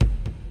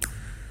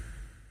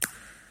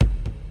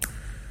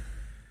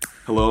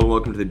Hello and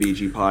welcome to the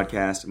BG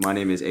Podcast. My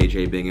name is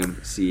AJ Bingham,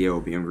 CEO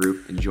of Bingham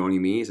Group, and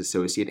joining me is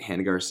Associate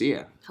Hannah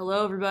Garcia.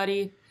 Hello,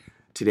 everybody.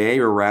 Today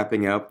we're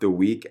wrapping up the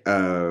week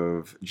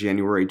of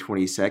January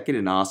 22nd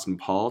in Austin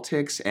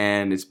politics,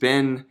 and it's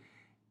been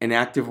an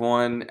active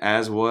one,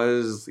 as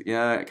was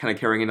kind of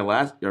carrying into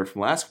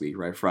from last week,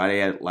 right?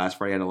 Last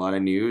Friday had a lot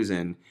of news,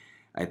 and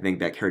I think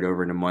that carried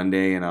over into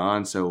Monday and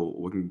on. So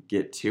we can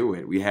get to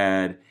it. We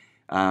had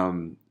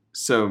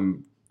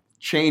some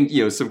change,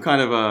 some kind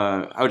of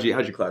how'd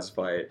you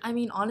classify it? I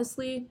mean,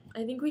 honestly,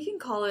 I think we can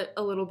call it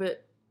a little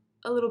bit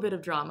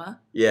of drama.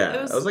 Yeah,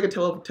 it was like a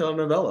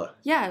telenovela.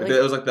 Yeah,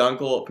 It was like the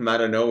uncle from out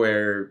of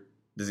nowhere.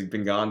 He's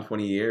been gone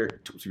 20 years.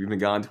 We've been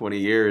gone 20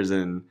 years,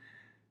 and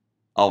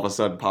all of a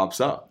sudden pops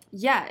up.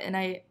 Yeah, and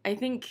I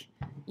think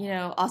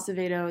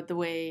Acevedo, the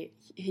way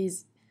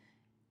he's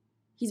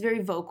very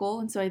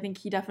vocal, and so I think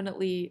he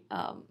definitely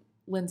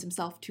lends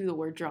himself to the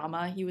word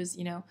drama. He was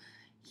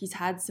he's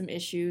had some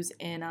issues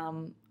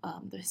in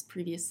his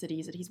previous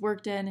cities that he's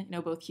worked in,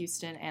 both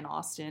Houston and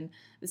Austin,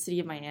 the city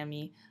of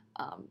Miami,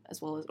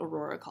 as well as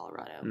Aurora,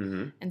 Colorado.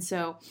 Mm-hmm. And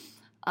so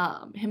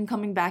him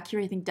coming back here,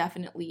 I think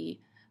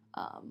definitely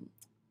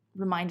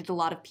reminded a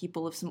lot of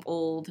people of some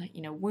old,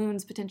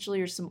 wounds potentially,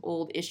 or some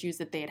old issues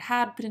that they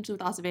had potentially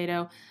with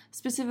Acevedo,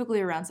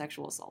 specifically around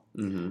sexual assault.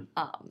 Mm-hmm.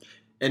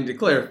 And to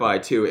clarify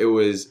too, it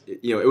was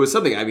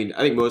something, I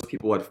think most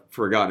people had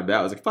forgotten about.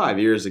 It was like 5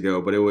 years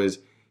ago, but it was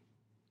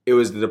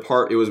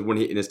when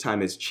he, in his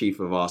time as chief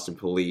of Austin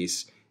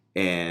Police,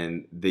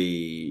 and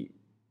the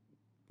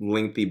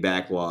lengthy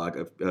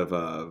backlog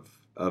of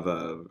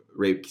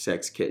rape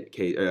sex kits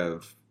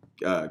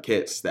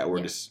that were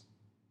just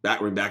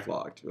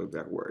backlogged.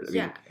 That word.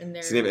 And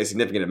a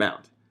significant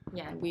amount.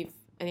 Yeah, and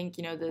I think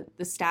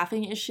the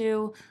staffing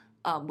issue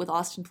with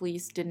Austin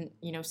Police didn't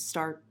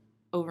start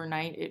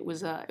overnight. It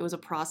was a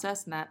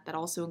process, and that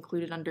also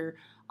included under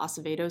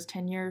Acevedo's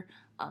tenure.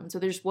 So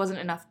there just wasn't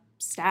enough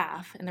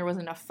staff, and there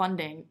wasn't enough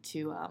funding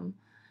to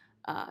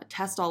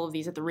test all of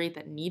these at the rate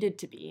that needed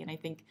to be. And I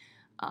think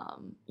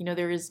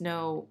there is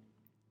no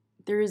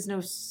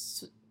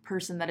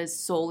person that is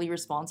solely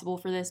responsible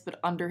for this, but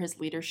under his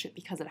leadership,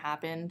 because it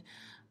happened,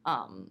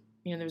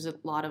 there was a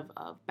lot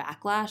of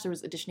backlash. There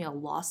was additionally a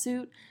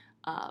lawsuit,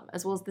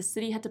 as well as the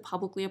city had to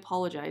publicly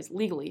apologize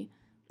legally,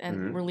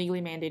 and were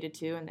legally mandated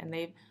to, and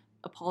they've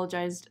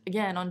apologized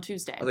again on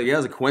Tuesday. I was like, yeah, it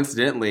was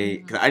coincidentally,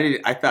 because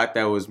I thought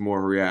that was more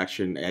a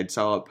reaction. I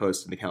saw it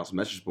posted in the council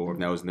message board,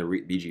 and that was in the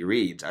BG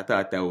Reads. I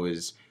thought that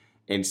was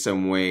in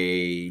some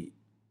way,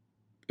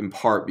 in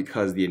part,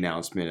 because the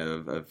announcement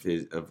of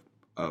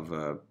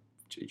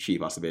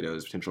Chief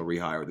Acevedo's potential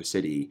rehire of the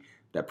city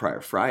that prior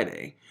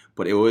Friday.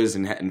 But it was,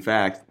 in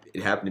fact,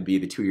 it happened to be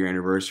the 2-year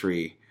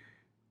anniversary,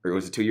 or it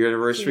was a 2-year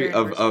anniversary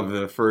of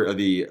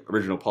the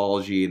original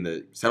apology and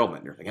the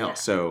settlement and everything else.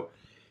 Yeah. So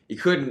you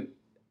couldn't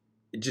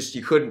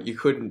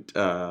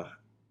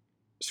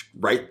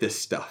write this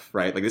stuff,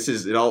 right? Like, this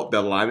is it all. The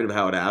alignment of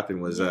how it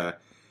happened was a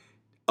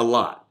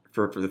lot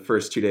for the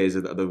first 2 days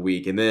of the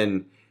week, and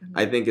then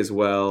I think as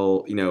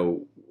well,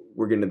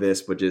 we're getting to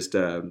this, but just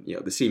tying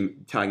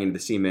into the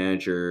C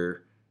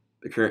manager,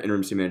 the current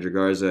interim C manager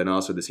Garza, and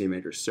also the C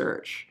manager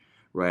search,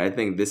 right? I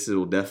think this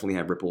will definitely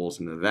have ripples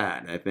into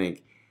that, and I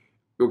think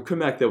we'll come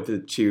back though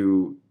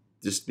to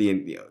just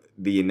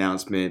the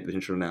announcement, the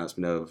potential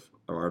announcement of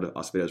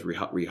Acevedo's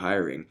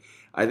rehiring.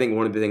 I think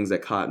one of the things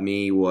that caught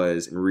me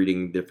was in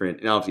reading different,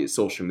 and obviously it's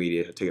social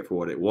media, so take it for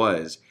what it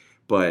was,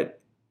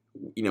 but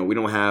we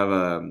don't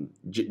have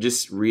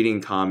just reading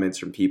comments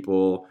from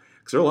people,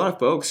 because there are a lot of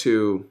folks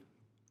who,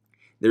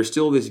 there's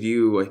still this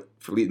view,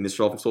 this is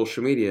all from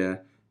social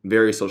media,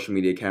 various social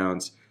media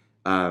accounts,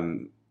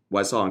 what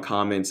I saw in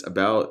comments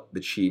about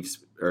the Chiefs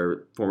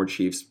or former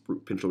Chiefs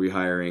potential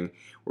rehiring,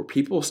 where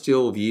people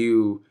still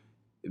view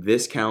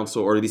this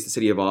council, or at least the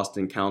City of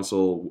Austin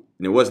council,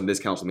 and it wasn't this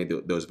council made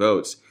those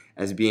votes,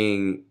 as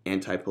being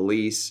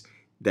anti-police,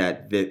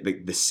 that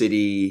the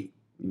city,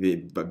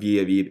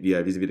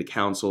 vis-a-vis the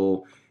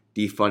council,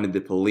 defunded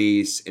the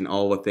police, and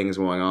all the things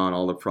going on,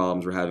 all the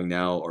problems we're having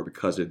now are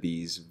because of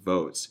these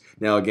votes.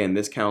 Now, again,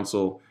 this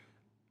council,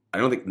 I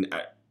don't think,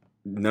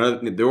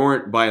 there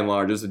weren't, by and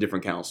large, it was a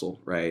different council,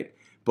 right?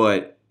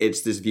 But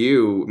it's this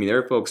view, there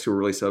are folks who are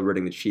really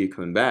celebrating the chief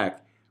coming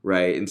back,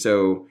 right? And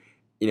so,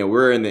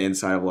 we're in the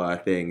inside of a lot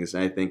of things,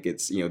 and I think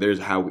it's,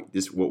 there's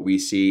what we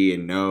see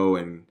and know,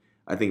 and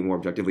I think more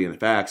objectively in the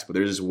facts, but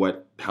there's just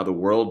how the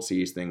world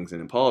sees things,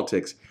 and in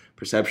politics,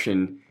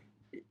 perception,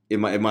 it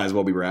might as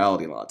well be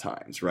reality a lot of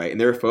times, right? And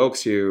there are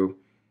folks who,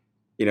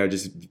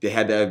 they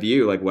had that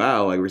view, like,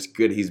 wow, like, it's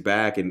good he's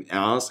back, and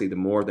honestly, the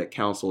more that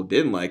council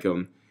didn't like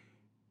him,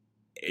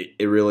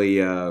 it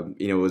really,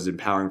 was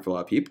empowering for a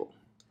lot of people.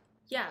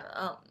 Yeah,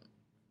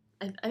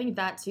 I think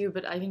that too,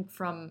 but I think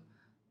from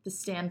the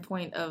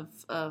standpoint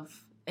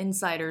of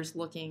insiders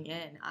looking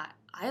in, I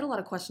had a lot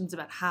of questions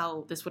about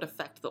how this would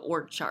affect the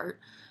org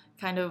chart,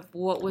 kind of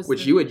what was...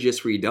 Which you had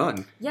just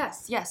redone.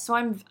 Yes. So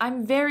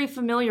I'm very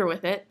familiar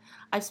with it.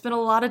 I've spent a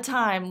lot of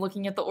time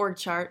looking at the org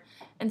chart,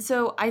 and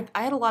so I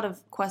had a lot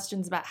of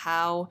questions about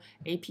how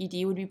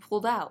APD would be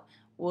pulled out.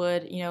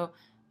 Would,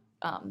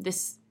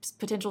 this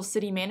potential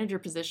city manager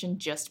position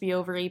just be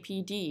over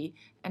APD?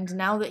 And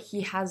now that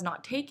he has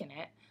not taken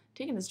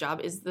this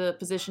job, is the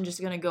position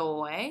just going to go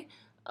away?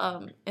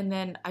 And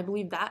then I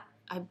believe that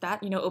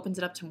opens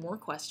it up to more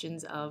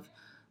questions of,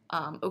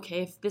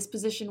 okay, if this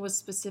position was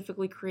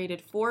specifically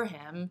created for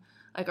him,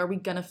 like, are we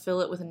going to fill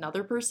it with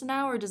another person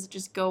now, or does it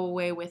just go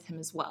away with him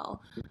as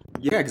well?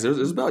 Yeah, because it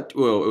was about,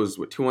 well, it was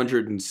what,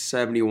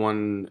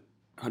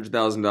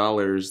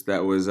 $271,000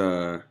 that was,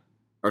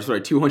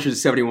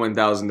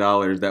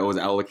 $271,000 that was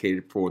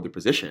allocated for the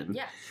position.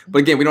 Yeah.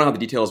 But again, we don't have the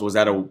details. Was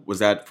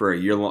that for a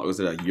year long? Was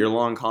it a year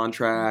long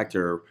contract,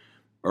 or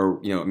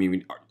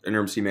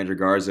interim city manager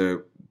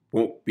Garza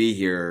won't be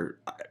here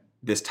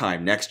this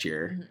time next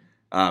year. Mm-hmm.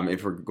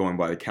 If we're going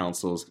by the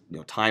council's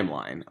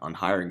timeline on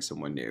hiring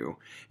someone new,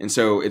 and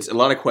so it's a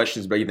lot of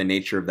questions about the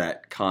nature of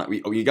that.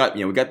 We got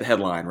the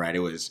headline right. It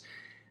was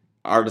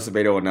Artis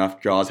Acevedo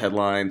enough Jaws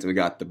headlines, and we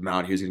got the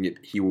amount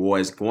he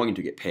was going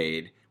to get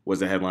paid was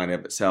the headline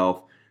of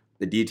itself.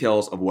 The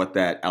details of what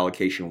that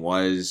allocation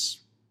was,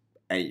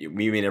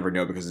 we may never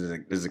know because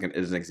it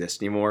doesn't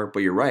exist anymore. But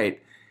you're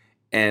right,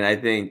 and I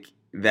think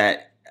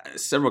that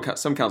some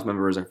council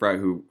members, I forgot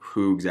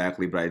who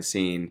exactly, but I'd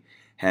seen,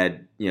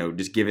 had,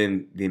 just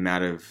given the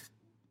amount of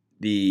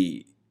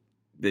the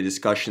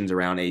discussions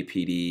around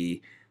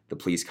APD, the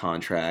police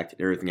contract,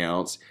 and everything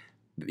else,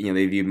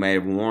 they viewed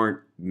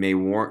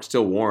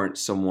still warrant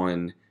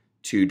someone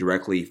to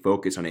directly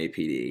focus on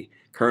APD.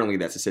 Currently,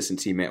 that's Assistant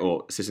Team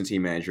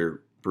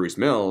Manager Bruce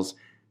Mills,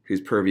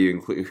 whose purview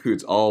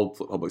includes all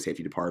public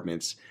safety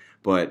departments.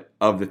 But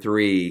of the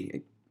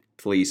three,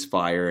 police,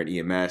 fire, and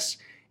EMS,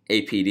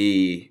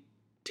 APD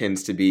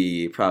tends to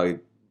be probably,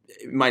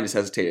 it might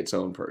necessitate its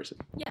own person.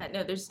 Yeah,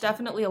 no, there's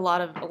definitely a lot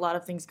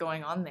of things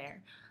going on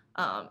there,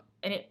 and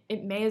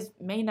it may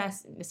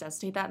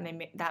necessitate that,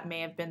 and that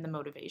may have been the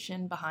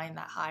motivation behind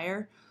that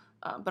hire.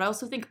 But I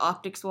also think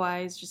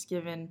optics-wise, just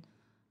given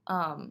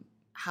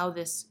how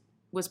this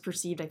was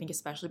perceived, I think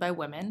especially by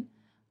women.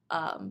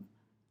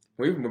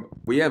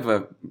 We've had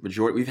a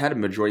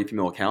majority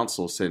female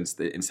council since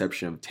the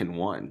inception of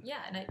 10-1. Yeah,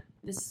 and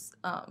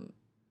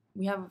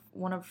we have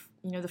one of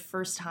the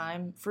first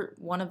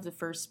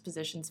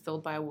positions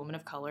filled by a woman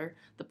of color,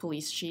 the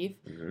police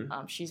chief.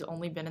 Mm-hmm. She's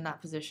only been in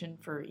that position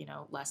for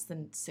less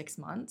than 6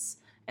 months,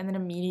 and then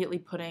immediately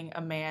putting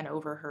a man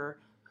over her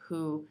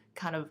who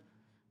kind of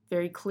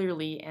very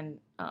clearly and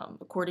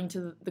according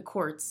to the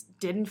courts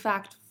did in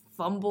fact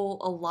fumble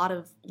a lot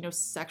of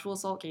sexual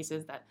assault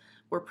cases that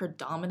were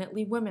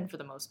predominantly women for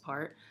the most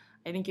part.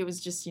 I think it was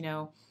just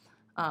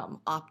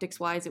optics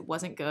wise it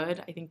wasn't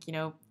good. I think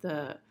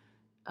the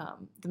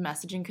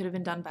messaging could have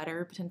been done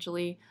better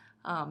potentially,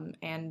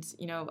 and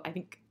I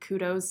think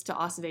kudos to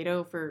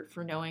Acevedo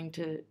for knowing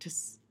to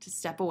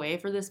step away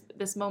for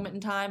this moment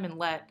in time and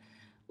let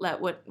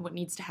what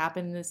needs to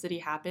happen in the city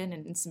happen,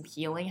 and some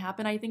healing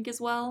happen, I think,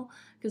 as well,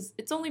 because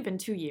it's only been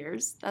 2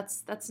 years.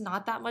 That's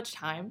not that much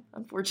time,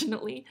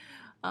 unfortunately,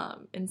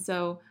 and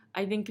so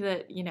I think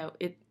that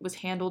it was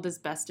handled as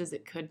best as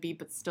it could be,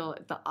 but still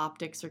the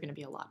optics are going to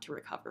be a lot to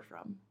recover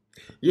from.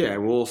 Yeah,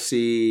 we'll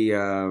see.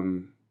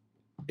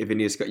 If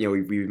any,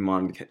 we've been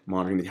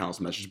monitoring the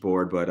council message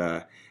board, but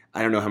I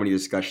don't know how many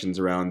discussions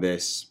around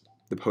this,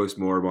 the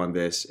post-mortem on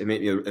this, and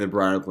the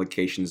broader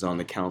implications on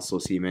the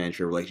council-city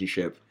manager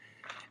relationship,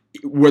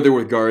 whether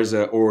with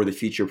Garza or the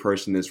future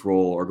person in this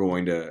role are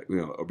going to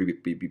or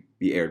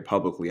be aired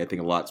publicly. I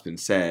think a lot's been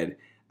said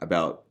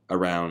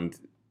around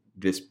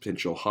this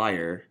potential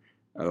hire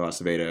of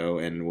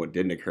Acevedo and what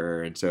didn't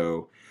occur, and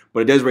so.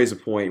 But it does raise a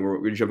point.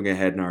 We're jumping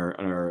ahead on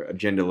our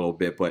agenda a little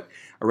bit, but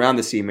around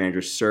the city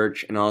manager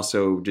search and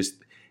also just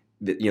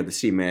the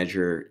city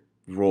manager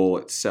role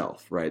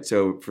itself, right?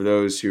 So for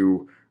those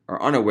who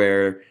are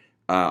unaware,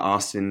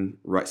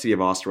 City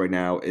of Austin right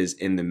now is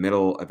in the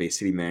middle of a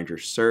city manager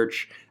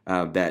search.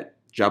 That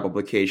job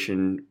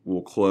application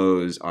will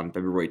close on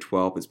February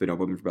 12th. It's been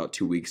open for about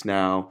 2 weeks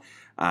now,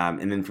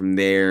 and then from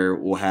there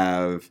we'll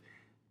have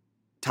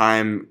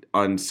time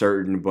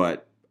uncertain,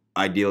 but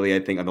ideally, I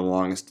think on the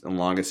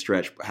longest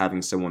stretch,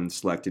 having someone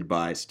selected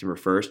by September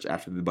 1st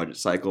after the budget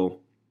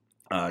cycle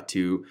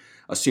to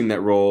assume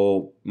that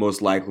role.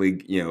 Most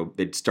likely,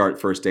 they'd start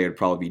first day would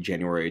probably be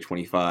January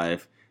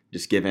 25,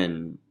 just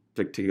given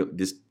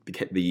the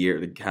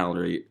year, the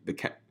calendar,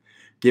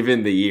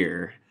 given the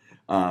year,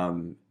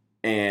 and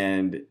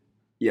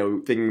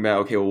thinking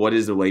about what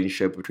is the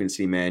relationship between the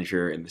city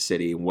manager and the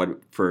city, and what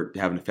for to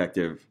have an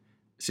effective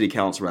city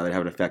council rather to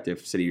have an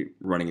effective city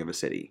running of a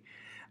city.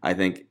 I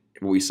think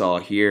what we saw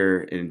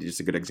here, and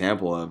just a good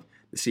example of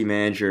the city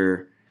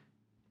manager,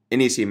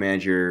 any city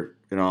manager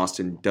in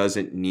Austin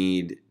doesn't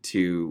need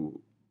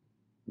to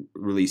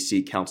really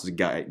seek council's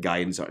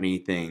guidance on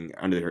anything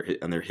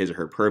under his or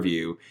her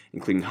purview,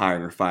 including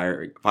hiring or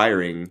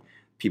firing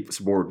people,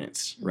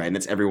 subordinates, right? And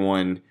that's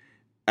everyone.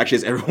 Actually,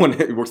 it's everyone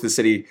who works in the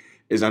city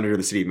is under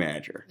the city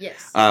manager.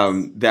 Yes.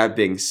 That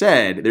being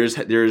said, there's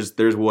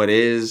what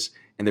is,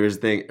 and there's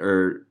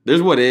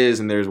what is,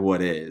 and there's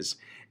what is.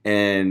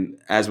 And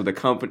as with a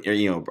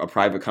company, or, a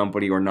private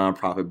company or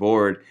nonprofit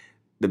board,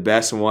 the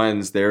best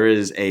ones, there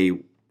is a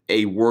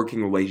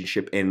working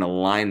relationship and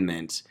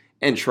alignment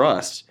and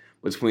trust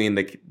between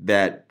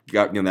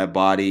that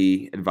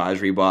body,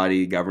 advisory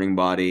body, governing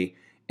body,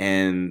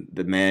 and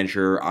the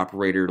manager,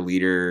 operator,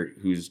 leader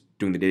who's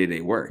doing the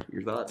day-to-day work.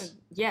 Your thoughts?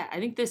 Yeah, I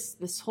think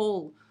this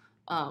whole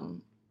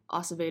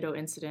Acevedo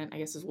incident, I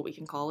guess is what we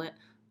can call it,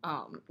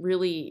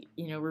 really,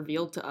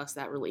 revealed to us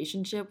that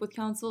relationship with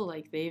council.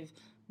 Like, they've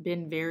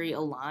been very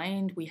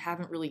aligned. We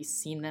haven't really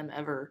seen them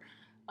ever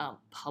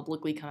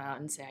publicly come out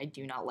and say, I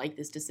do not like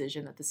this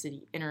decision that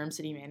the interim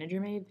city manager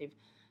made. They've,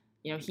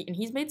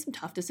 he's made some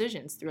tough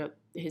decisions throughout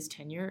his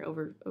tenure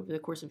over the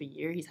course of a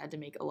year. He's had to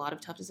make a lot of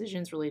tough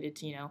decisions related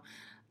to,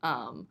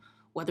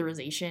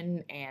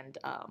 weatherization and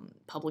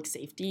public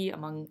safety,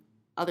 among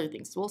other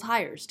things, as well as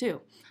hires too.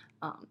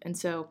 And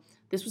so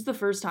this was the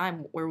first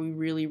time where we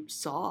really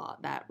saw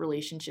that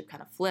relationship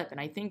kind of flip.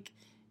 And I think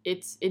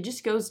it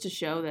just goes to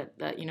show that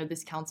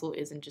this council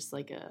isn't just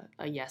like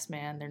a yes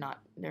man.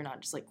 They're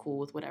not just like cool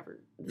with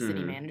whatever the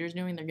city manager's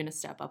doing. They're going to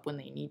step up when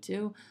they need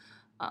to.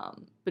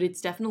 But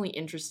it's definitely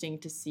interesting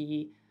to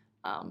see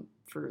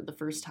for the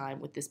first time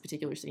with this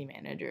particular city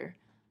manager,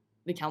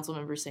 the council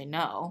members say,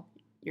 no,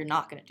 you're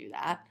not going to do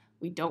that.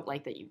 We don't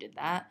like that you did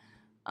that.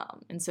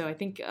 And so I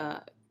think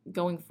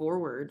going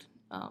forward,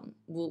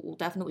 we'll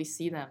definitely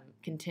see them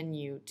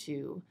continue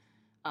to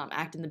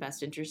act in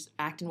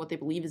what they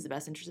believe is the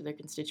best interest of their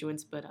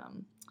constituents. But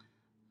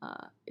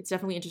it's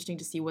definitely interesting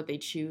to see what they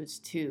choose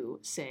to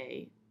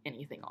say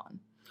anything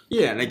on.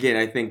 Yeah, and again,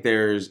 I think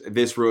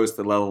this rose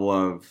to the level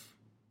of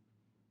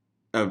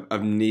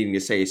needing to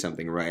say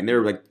something, right? And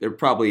they're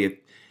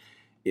probably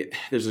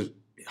there's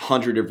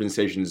 100 different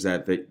decisions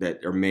that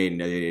are made in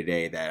the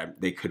day-to-day that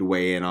they could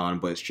weigh in on,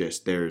 but it's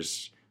just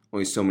there's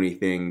only so many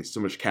things, so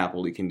much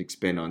capital you can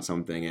expend on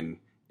something and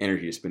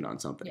energy to spend on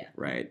something,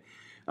 right?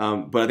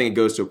 But I think it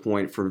goes to a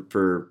point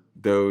for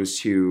those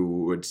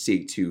who would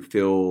seek to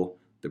fill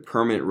the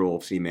permanent role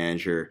of city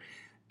manager,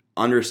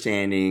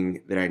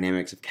 understanding the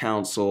dynamics of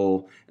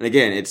council. And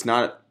again, it's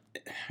not,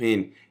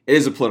 it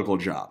is a political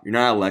job. You're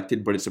not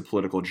elected, but it's a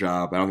political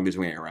job. I don't think there's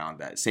a way around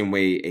that. Same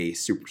way a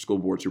school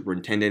board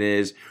superintendent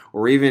is,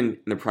 or even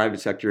in the private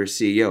sector, a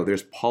CEO,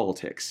 there's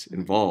politics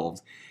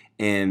involved.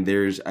 And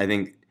there's, I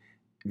think,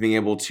 being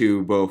able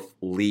to both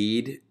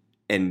lead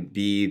and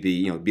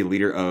be a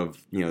leader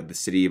of, the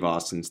city of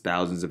Austin's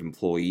thousands of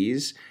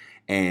employees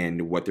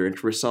and what their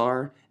interests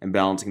are, and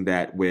balancing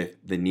that with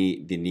the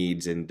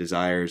needs and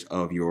desires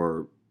of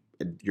your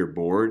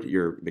board,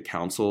 the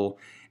council,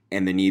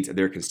 and the needs of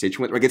their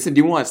constituents. Like, it's a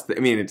nuance.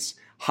 It's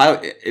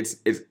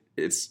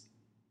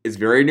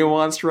very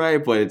nuanced,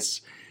 right? But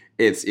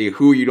it's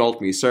who you'd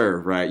ultimately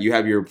serve, right? You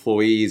have your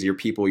employees, your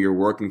people you're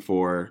working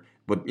for,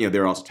 but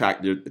they're also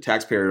the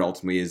taxpayer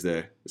ultimately is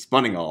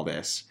funding all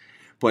this.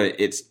 But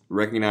it's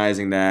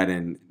recognizing that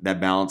and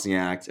that balancing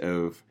act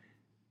of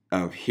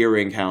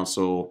hearing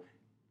council,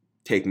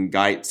 seeking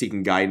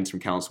guidance from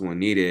council when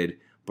needed,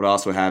 but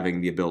also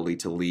having the ability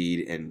to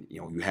lead, and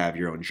you have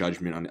your own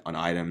judgment on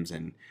items,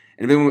 and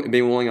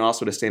being willing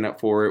also to stand up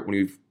for it when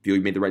you feel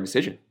you made the right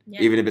decision,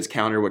 even if it's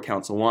counter what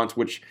council wants.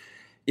 Which,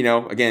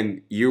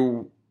 again,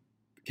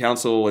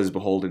 council is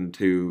beholden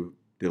to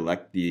the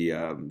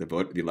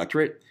vote of the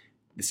electorate.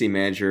 The city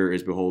manager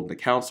is beholden to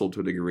council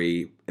to a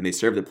degree, and they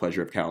serve the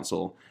pleasure of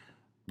council,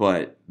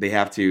 but they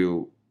have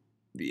to,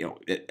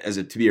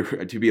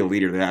 to be a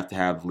leader, they have to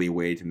have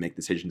leeway to make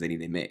decisions they need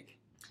to make.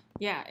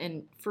 Yeah,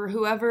 and for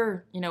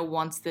whoever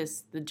wants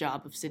the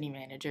job of city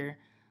manager,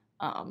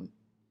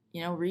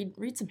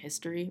 read some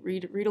history,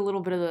 read a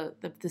little bit of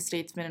the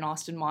Statesman and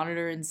Austin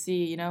Monitor, and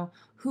see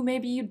who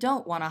maybe you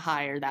don't want to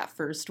hire that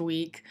first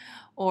week,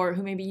 or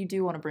who maybe you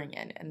do want to bring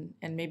in,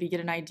 and maybe get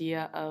an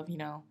idea of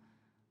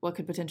what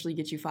could potentially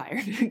get you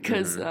fired,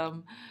 because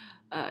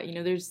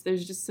there's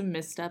just some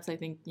missteps I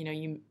think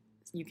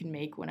you can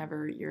make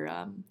whenever you're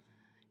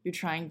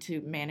trying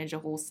to manage a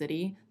whole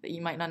city, that you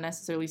might not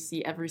necessarily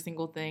see every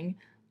single thing,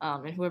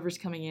 and whoever's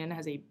coming in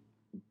has a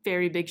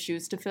very big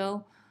shoes to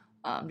fill,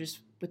 just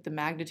with the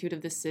magnitude of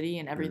this city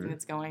and everything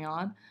that's going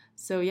on.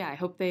 So yeah, I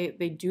hope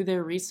they do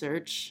their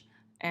research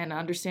and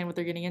understand what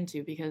they're getting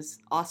into, because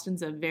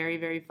Austin's a very,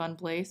 very fun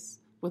place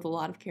with a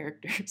lot of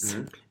characters.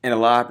 And a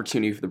lot of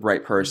opportunity for the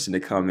right person to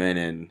come in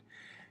and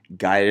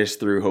guide us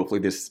through, hopefully,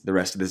 the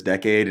rest of this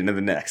decade and into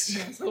the next.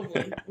 Yes,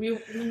 hopefully. We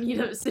need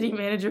a city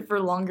manager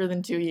for longer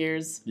than 2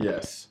 years.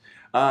 Yes.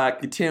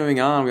 Continuing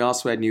on, we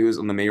also had news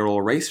on the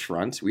mayoral race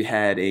front. We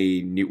had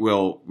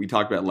we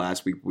talked about it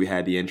last week. We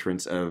had the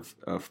entrance of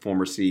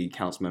former city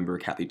council member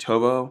Kathy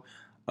Tovo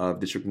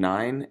of District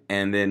 9.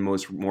 And then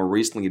more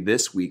recently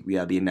this week, we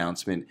had the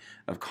announcement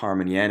of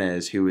Carmen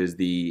Yanez, who is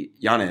the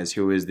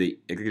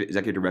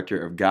executive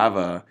director of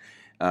GAVA,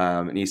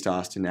 an East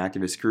Austin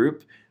activist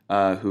group,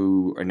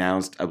 who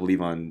announced, I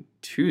believe, on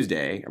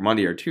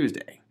Monday or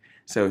Tuesday.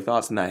 So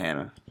thoughts on that,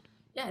 Hannah?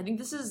 Yeah, I think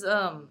this is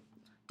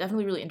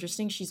definitely really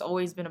interesting. She's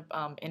always been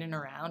in and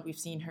around. We've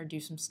seen her do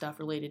some stuff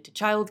related to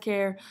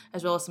childcare,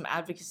 as well as some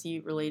advocacy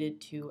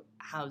related to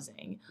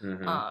housing.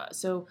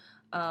 So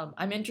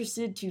I'm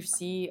interested to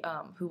see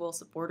who will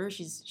support her.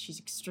 She's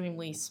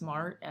extremely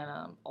smart, and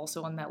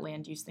also on that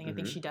land use thing, I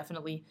think she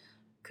definitely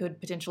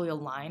could potentially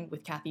align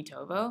with Kathy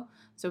Tovo.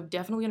 So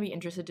definitely going to be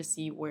interested to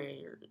see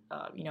where,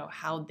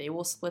 how they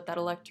will split that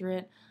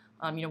electorate.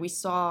 We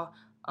saw,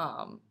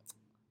 I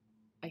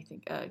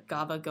think,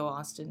 Gava go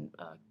Austin,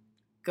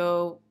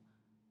 go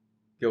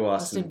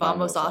Austin,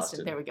 Vamos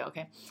Austin. There we go.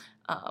 Okay.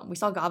 We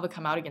saw Gava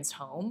come out against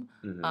Home,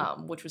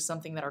 which was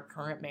something that our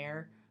current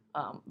mayor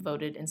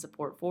voted in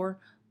support for.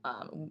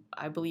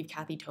 I believe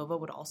Kathy Tova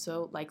would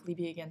also likely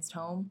be against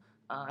Home.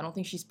 I don't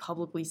think she's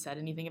publicly said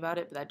anything about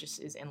it, but that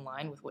just is in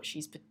line with what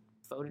she's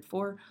voted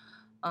for.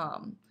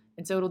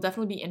 And so it'll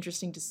definitely be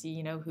interesting to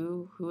see,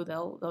 who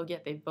they'll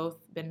get. They've both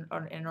been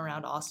in and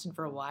around Austin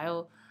for a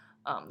while.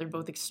 They're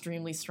both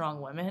extremely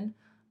strong women,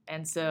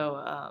 and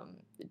so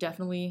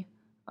definitely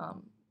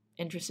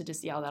interested to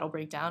see how that'll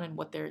break down and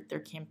what their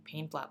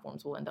campaign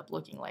platforms will end up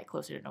looking like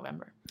closer to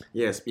November.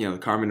 Yes,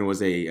 Carmen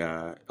was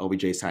a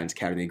LBJ Science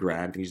Academy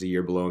grad. I think she's a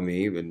year below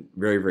me, and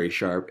very, very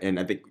sharp. And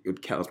I think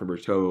with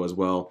Councilmember Tovo as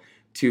well,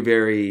 two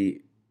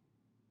very,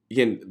 you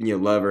can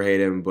love or hate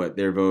him, but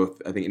they're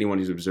both, I think anyone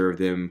who's observed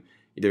them,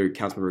 either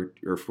Councilmember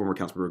or former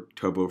Councilmember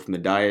Tovo from the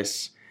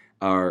dais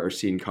or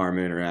seen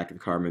Carmen or active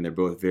Carmen, they're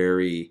both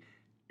very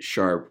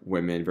sharp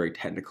women, very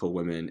technical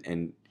women,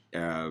 and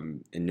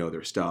know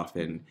their stuff.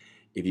 And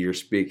if you're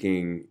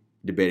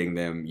debating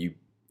them, you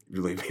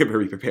really better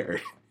be prepared.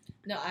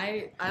 No,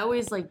 I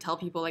always tell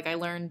people I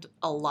learned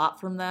a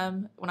lot from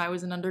them when I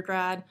was an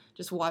undergrad,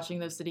 just watching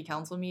those city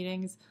council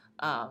meetings.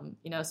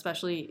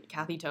 Especially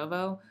Kathy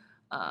Tovo.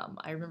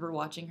 I remember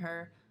watching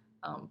her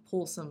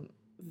pull some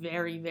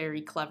very,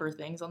 very clever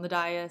things on the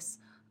dais,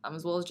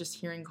 as well as just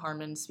hearing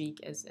Carmen speak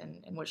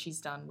and what she's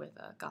done with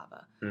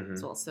Gava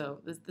as well. So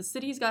the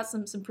city's got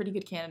some pretty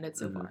good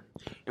candidates so far.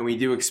 And we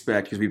do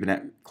expect, because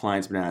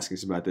clients been asking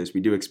us about this, we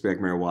do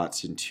expect Mayor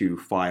Watson to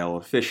file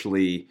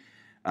officially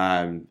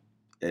at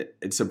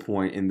some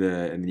point in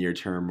the near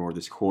term or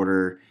this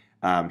quarter.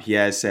 He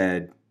has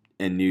said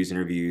in news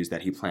interviews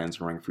that he plans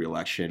on running for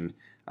re-election,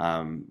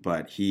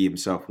 but he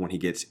himself, when he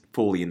gets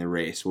fully in the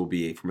race, will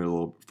be a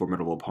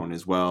formidable opponent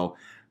as well.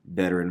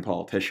 Veteran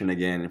politician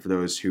again. And for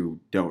those who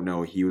don't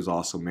know, he was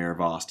also mayor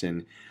of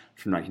Austin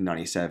from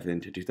 1997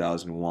 to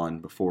 2001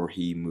 before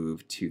he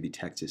moved to the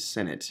Texas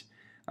Senate,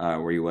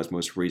 where he was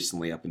most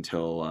recently up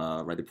until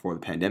right before the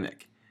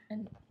pandemic.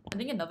 And I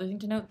think another thing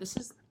to note, this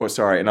is... Oh,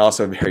 sorry, and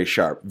also very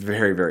sharp.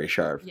 Very, very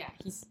sharp. Yeah,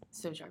 he's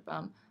so sharp.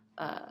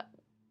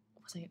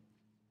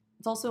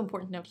 It's also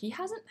important to note he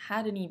hasn't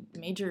had any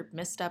major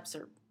missteps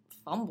or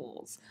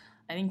fumbles.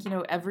 I think,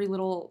 every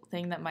little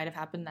thing that might have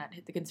happened that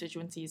the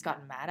constituency has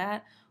gotten mad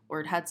at or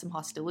it had some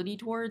hostility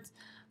towards,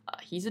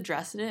 he's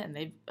addressed it, and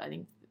I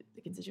think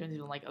the constituency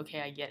has been like,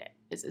 okay, I get it.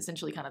 It's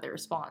essentially kind of their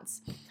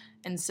response.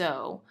 And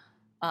so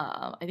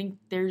I think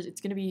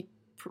it's going to be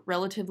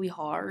relatively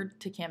hard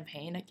to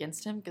campaign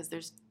against him because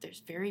there's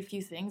very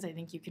few things I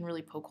think you can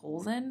really poke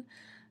holes in.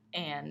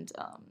 And,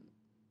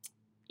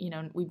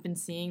 we've been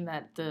seeing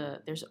that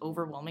there's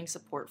overwhelming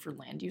support for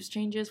land use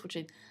changes, which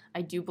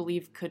I do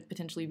believe could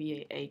potentially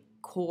be a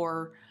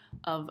core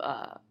of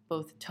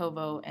both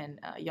Tovo and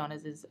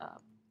Yanez's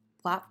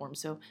platform.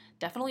 So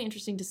definitely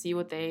interesting to see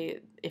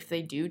if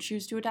they do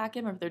choose to attack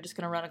him, or if they're just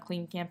going to run a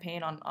clean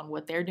campaign on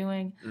what they're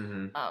doing,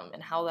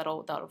 and how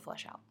that'll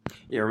flesh out.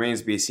 Yeah, it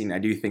remains to be seen. I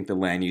do think the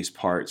land use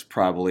part's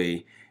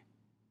probably,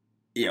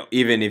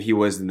 even if he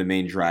wasn't the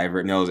main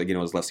driver, it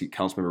was Leslie,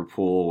 Councilmember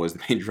Poole was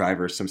the main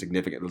driver of some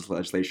significant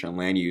legislation on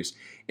land use.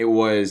 It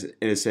was,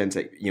 in a sense,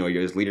 that,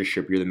 as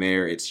leadership, you're the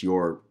mayor, it's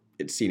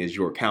seen as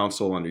your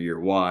council under your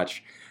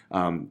watch.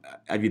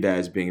 I view that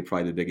as being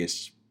probably the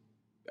biggest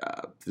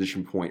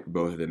position point for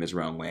both of them is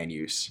around land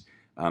use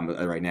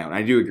right now. And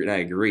I do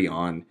agree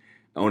on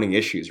owning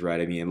issues,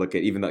 right? I mean, look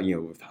at even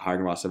with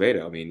hiring Ross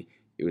Avedo. I mean,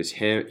 it was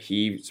him.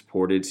 He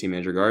supported City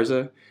Manager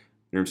Garza,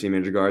 interim City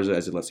Manager Garza,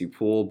 as did Leslie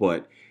Poole,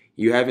 but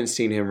you haven't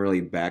seen him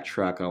really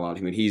backtrack on a lot of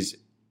him. And he's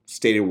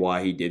stated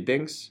why he did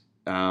things,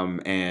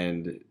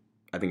 and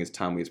I think as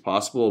timely as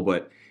possible.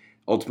 But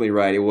ultimately,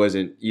 right, it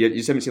wasn't. You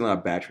just haven't seen a lot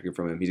of backtracking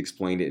from him. He's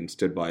explained it and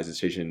stood by his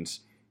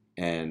decisions,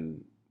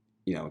 and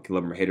can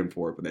love him or hate him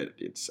for it, but that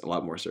it's a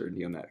lot more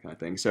certainty on that kind of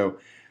thing. So,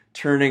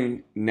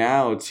 turning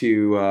now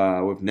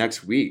to with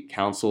next week,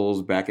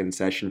 council's back in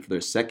session for their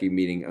second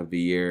meeting of the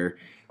year.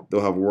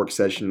 They'll have a work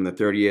session on the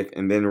 30th,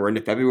 and then we're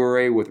into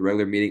February with a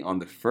regular meeting on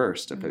the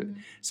 1st. Mm-hmm.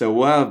 So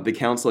we'll have the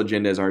council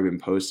agenda has already been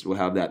posted. We'll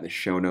have that in the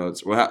show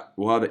notes. We'll have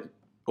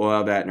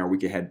that in our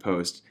week ahead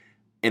post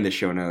in the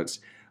show notes.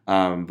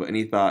 But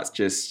any thoughts?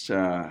 Just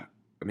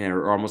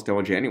we're almost done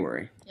with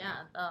January. Yeah,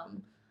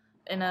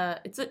 and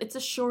it's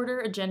a shorter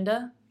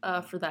agenda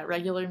for that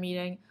regular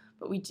meeting.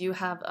 But we do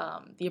have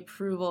the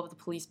approval of the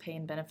police pay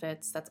and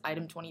benefits. That's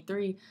item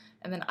 23.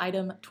 And then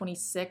item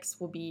 26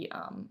 will be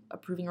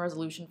approving a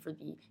resolution for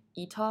the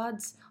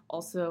ETODs,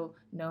 also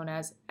known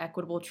as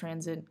Equitable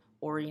Transit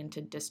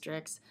oriented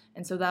districts.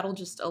 And so that'll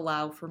just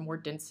allow for more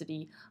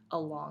density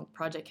along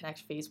Project Connect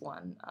Phase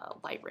 1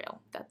 light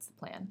rail. That's the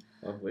plan.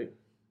 Lovely.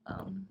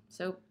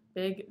 So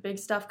big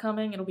stuff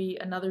coming. It'll be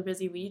another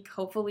busy week.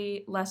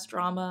 Hopefully less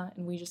drama,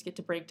 and we just get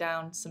to break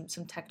down some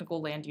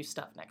technical land use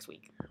stuff next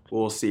week.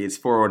 We'll see. It's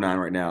 4:09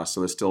 right now,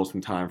 so there's still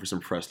some time for some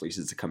press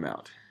releases to come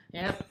out.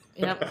 Yep.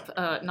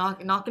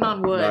 Knocking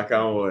on wood. Knock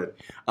on wood.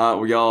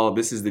 Well, y'all,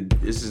 this is the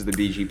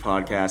BG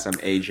podcast. I'm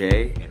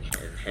AJ, and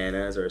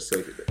Hannah is our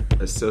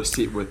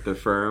associate with the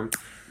firm.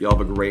 Y'all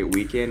have a great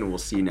weekend, and we'll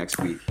see you next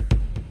week.